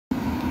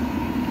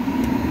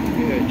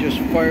just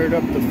fired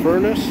up the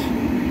furnace,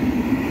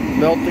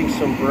 melting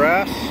some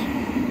brass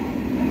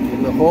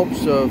in the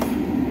hopes of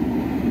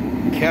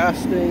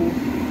casting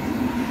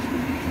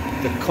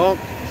the conch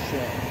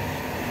shell.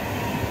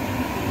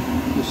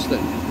 This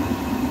thing.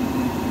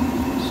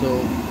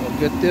 So I'll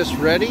get this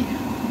ready.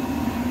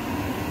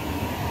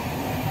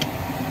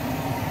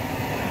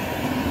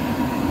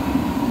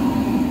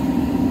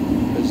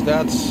 As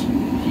that's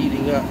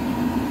heating up.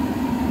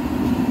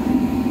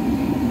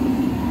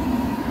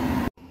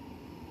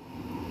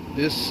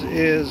 This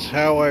is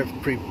how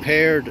I've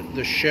prepared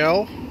the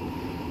shell.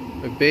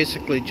 I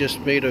basically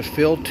just made a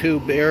fill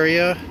tube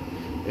area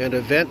and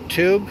a vent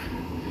tube,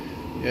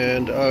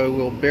 and I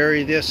will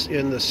bury this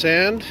in the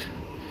sand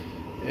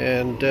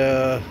and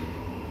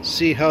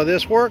see how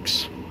this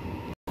works.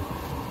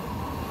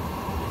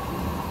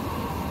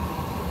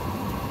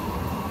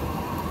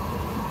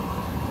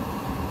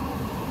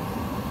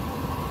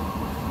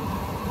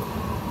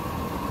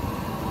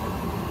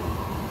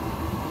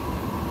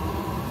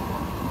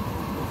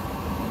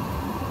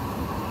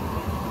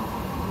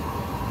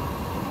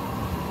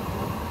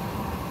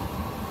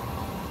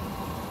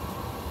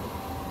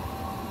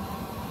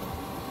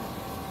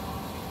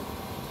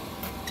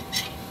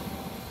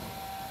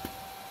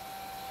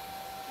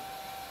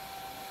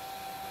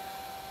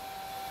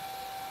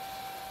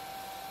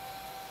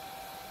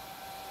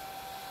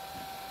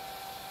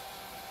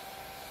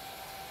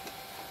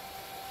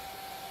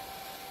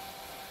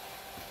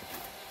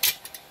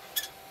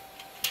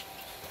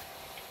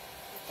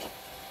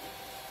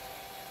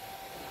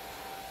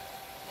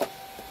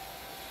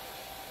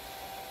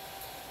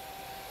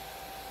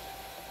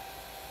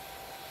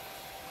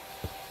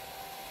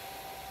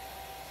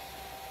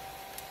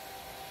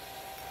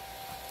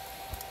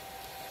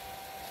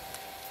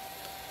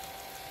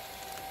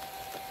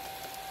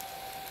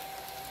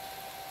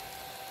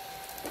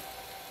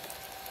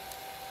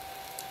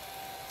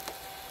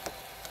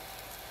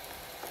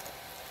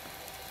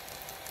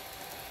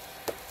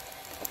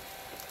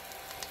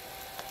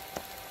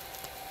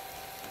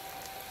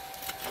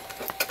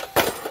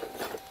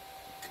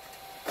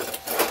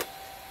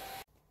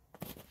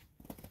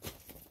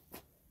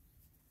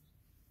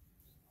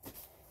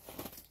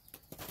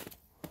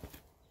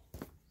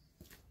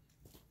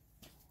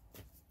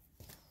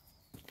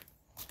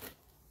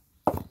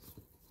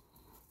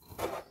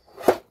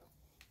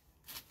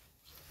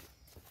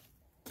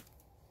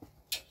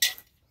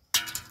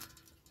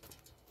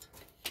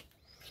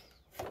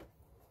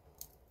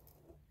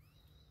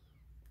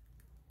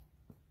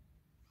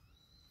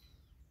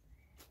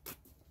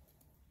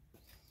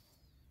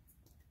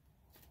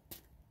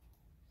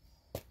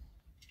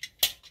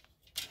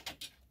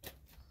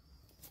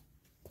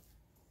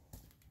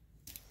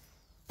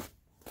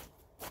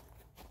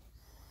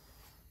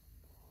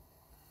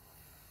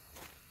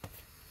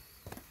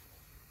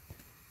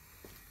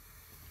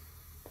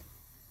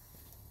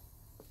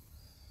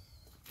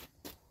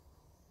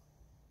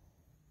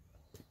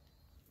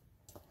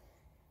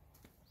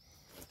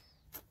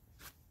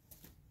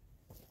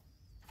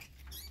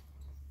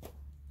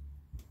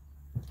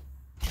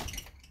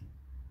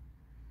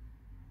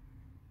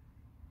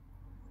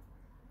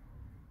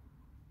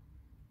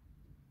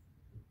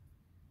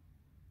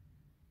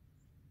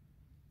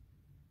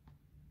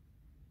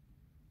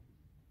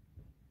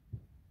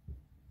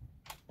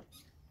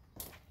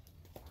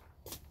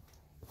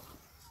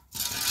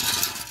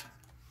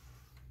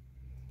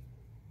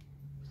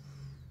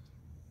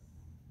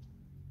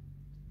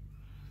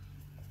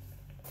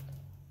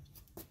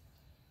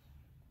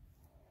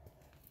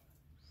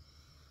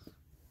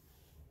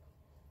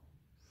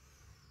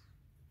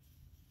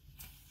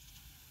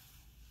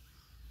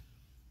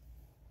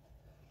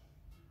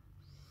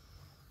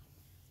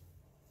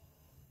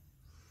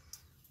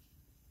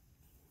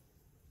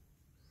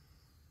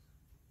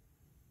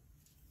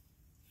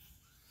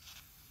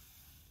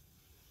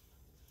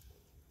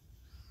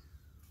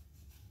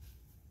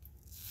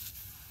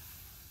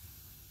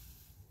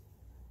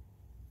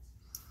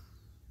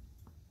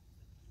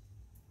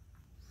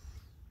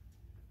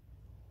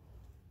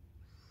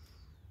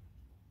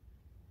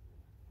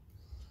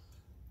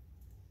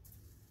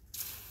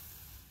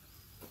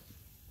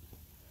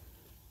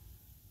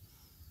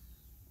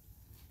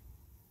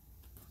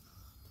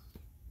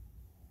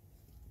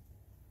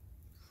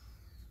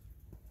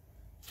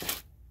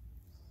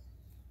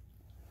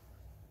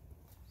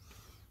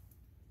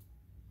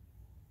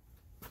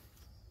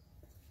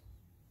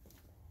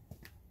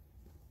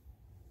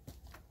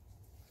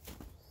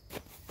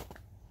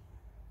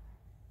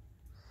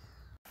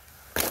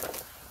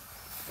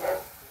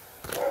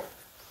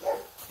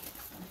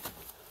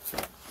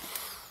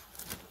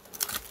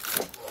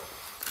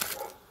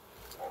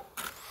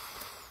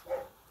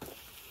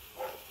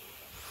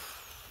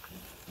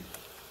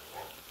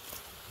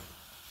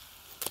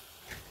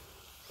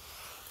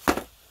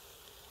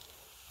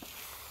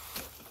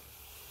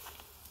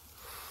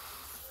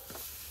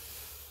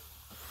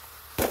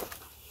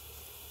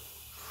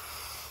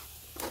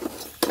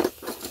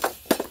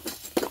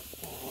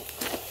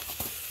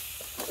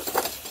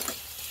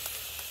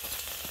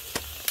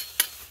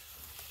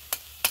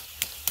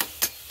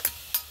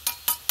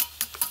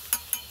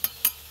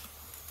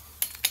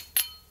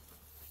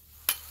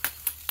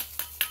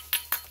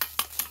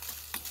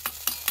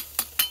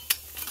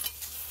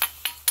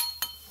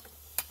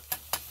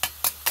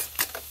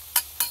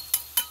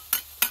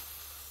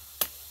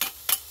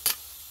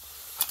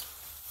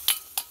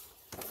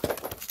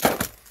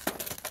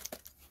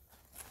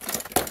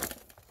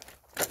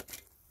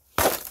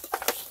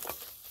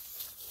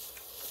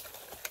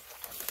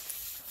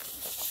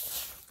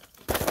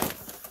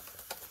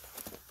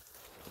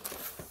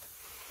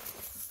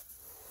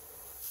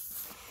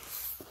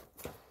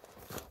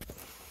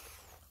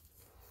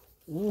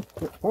 Well,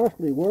 it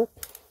partially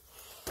worked.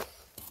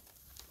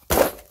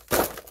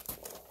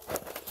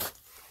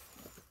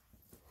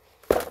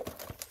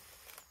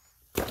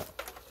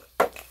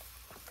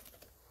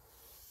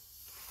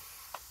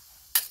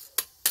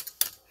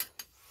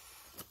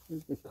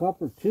 There's the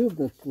copper tube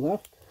that's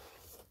left.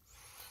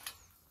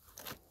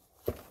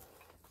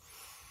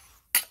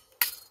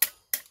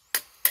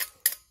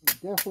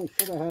 Definitely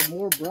should have had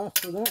more brass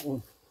for that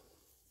one.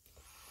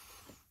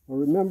 I'll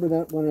remember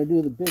that when I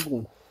do the big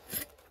one.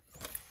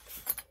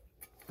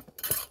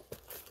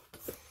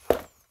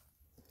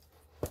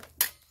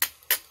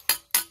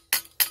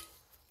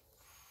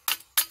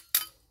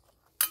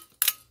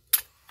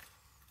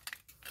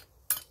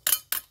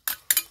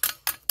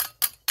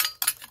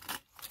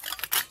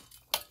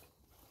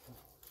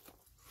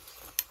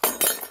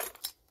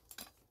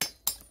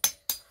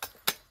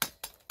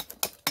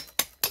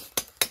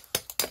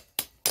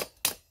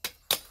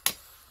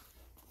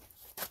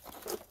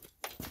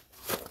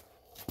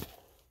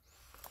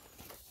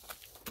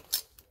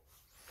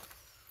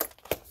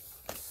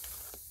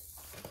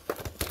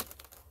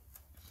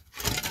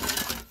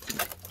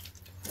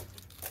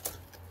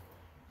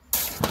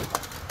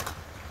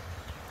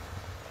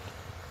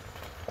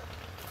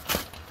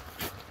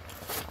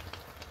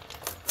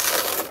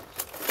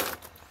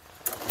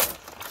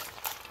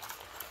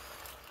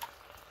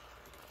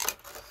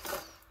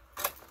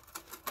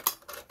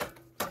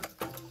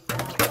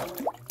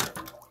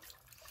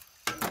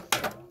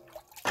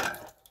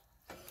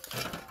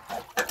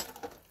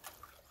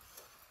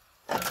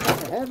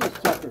 Heavy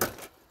sucker.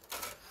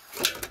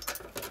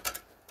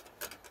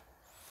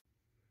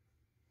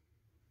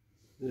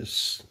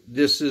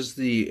 This is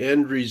the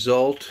end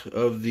result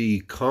of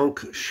the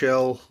conch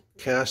shell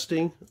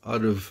casting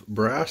out of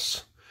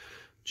brass.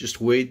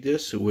 Just weighed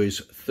this. It weighs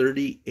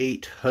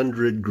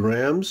 3,800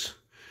 grams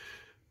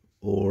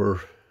or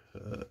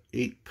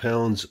 8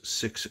 pounds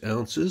 6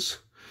 ounces.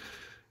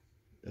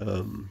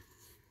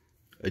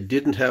 I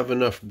didn't have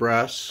enough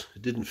brass.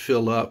 It didn't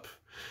fill up.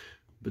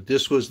 But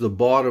this was the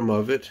bottom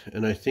of it,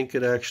 and I think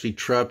it actually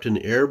trapped an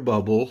air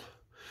bubble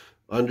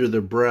under the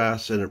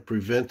brass, and it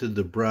prevented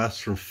the brass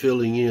from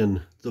filling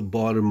in the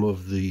bottom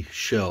of the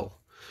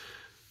shell.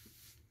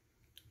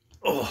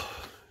 Oh,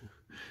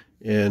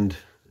 and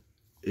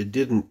it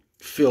didn't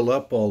fill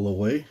up all the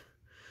way.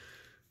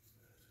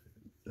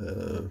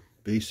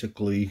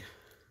 Basically,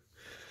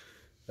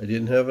 I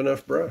didn't have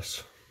enough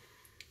brass.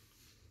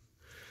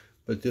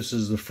 But this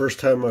is the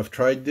first time I've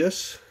tried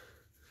this,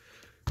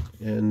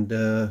 and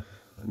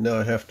now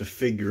I have to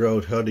figure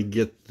out how to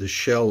get the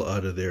shell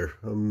out of there.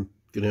 I'm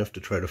going to have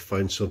to try to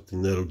find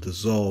something that'll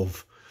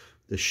dissolve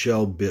the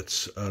shell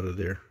bits out of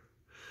there.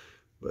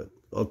 But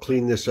I'll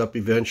clean this up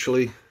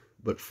eventually.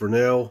 But for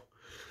now,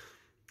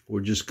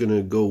 we're just going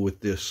to go with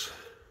this.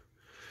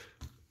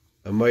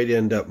 I might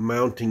end up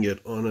mounting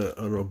it on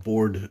a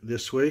board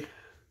this way.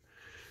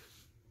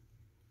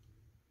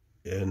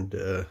 And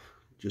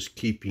just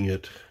keeping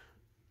it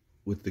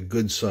with the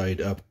good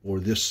side up, or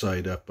this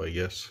side up, I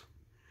guess.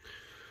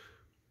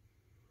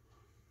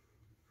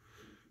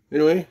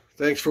 Anyway,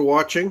 thanks for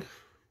watching.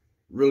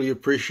 Really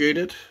appreciate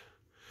it.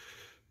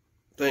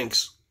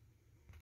 Thanks.